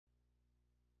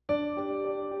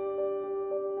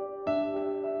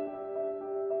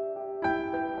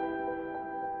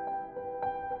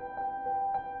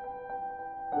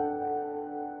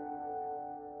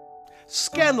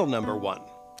Scandal number 1,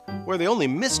 where the only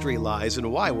mystery lies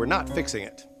in why we're not fixing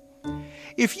it.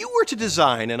 If you were to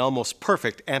design an almost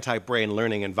perfect anti-brain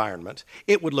learning environment,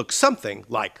 it would look something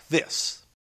like this.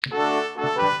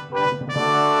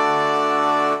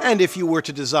 And if you were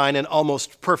to design an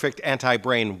almost perfect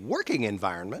anti-brain working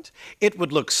environment, it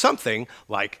would look something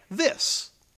like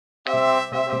this.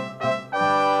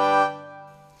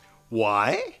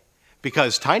 Why?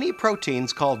 Because tiny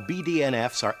proteins called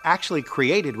BDNFs are actually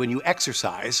created when you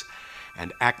exercise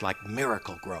and act like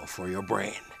Miracle-Gro for your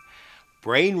brain.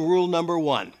 Brain rule number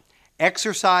 1,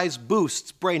 exercise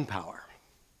boosts brain power.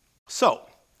 So,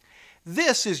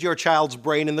 this is your child's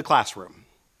brain in the classroom.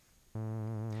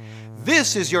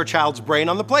 This is your child's brain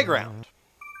on the playground.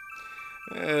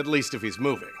 At least if he's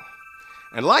moving.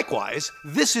 And likewise,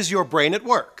 this is your brain at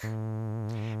work.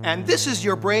 And this is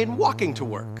your brain walking to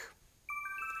work.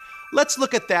 Let's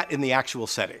look at that in the actual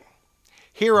setting.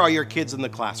 Here are your kids in the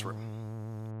classroom.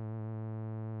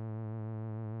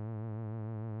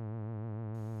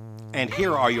 And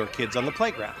here are your kids on the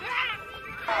playground.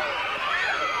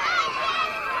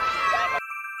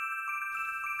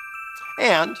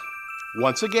 And,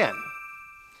 once again,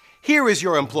 here is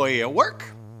your employee at work.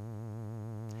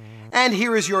 And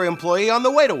here is your employee on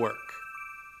the way to work.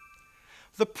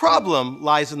 The problem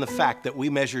lies in the fact that we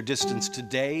measure distance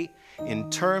today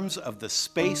in terms of the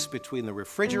space between the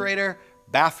refrigerator,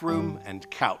 bathroom, and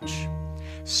couch.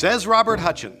 Says Robert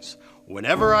Hutchins,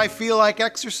 "Whenever I feel like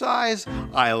exercise,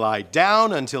 I lie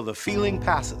down until the feeling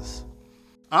passes."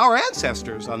 Our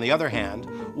ancestors, on the other hand,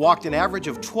 walked an average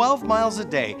of 12 miles a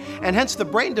day, and hence the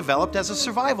brain developed as a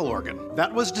survival organ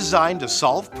that was designed to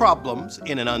solve problems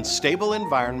in an unstable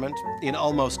environment in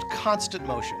almost constant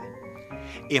motion.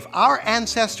 If our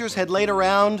ancestors had laid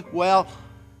around, well,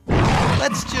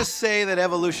 let's just say that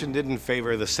evolution didn't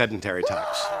favor the sedentary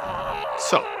types.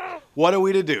 So, what are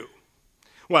we to do?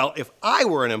 Well, if I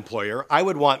were an employer, I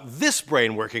would want this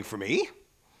brain working for me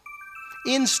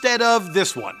instead of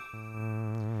this one.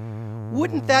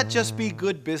 Wouldn't that just be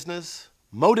good business?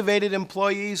 Motivated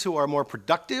employees who are more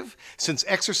productive, since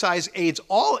exercise aids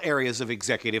all areas of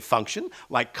executive function,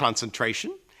 like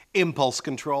concentration, impulse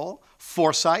control,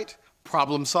 foresight,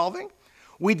 problem solving.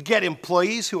 We'd get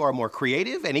employees who are more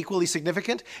creative, and equally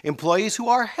significant, employees who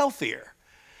are healthier.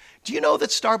 Do you know that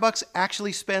Starbucks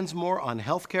actually spends more on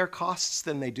healthcare costs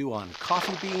than they do on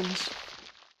coffee beans?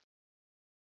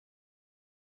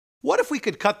 What if we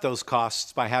could cut those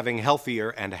costs by having healthier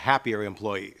and happier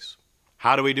employees?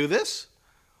 How do we do this?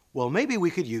 Well, maybe we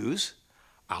could use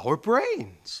our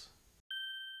brains.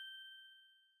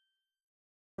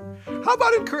 How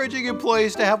about encouraging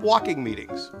employees to have walking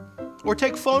meetings or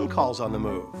take phone calls on the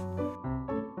move?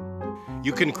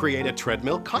 You can create a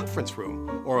treadmill conference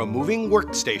room or a moving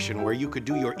workstation where you could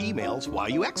do your emails while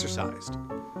you exercised.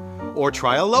 Or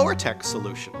try a lower tech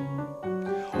solution.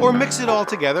 Or mix it all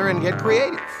together and get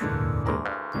creative.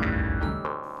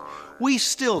 We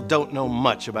still don't know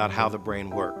much about how the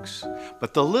brain works,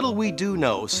 but the little we do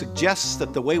know suggests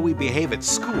that the way we behave at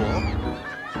school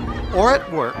or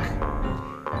at work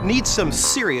needs some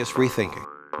serious rethinking.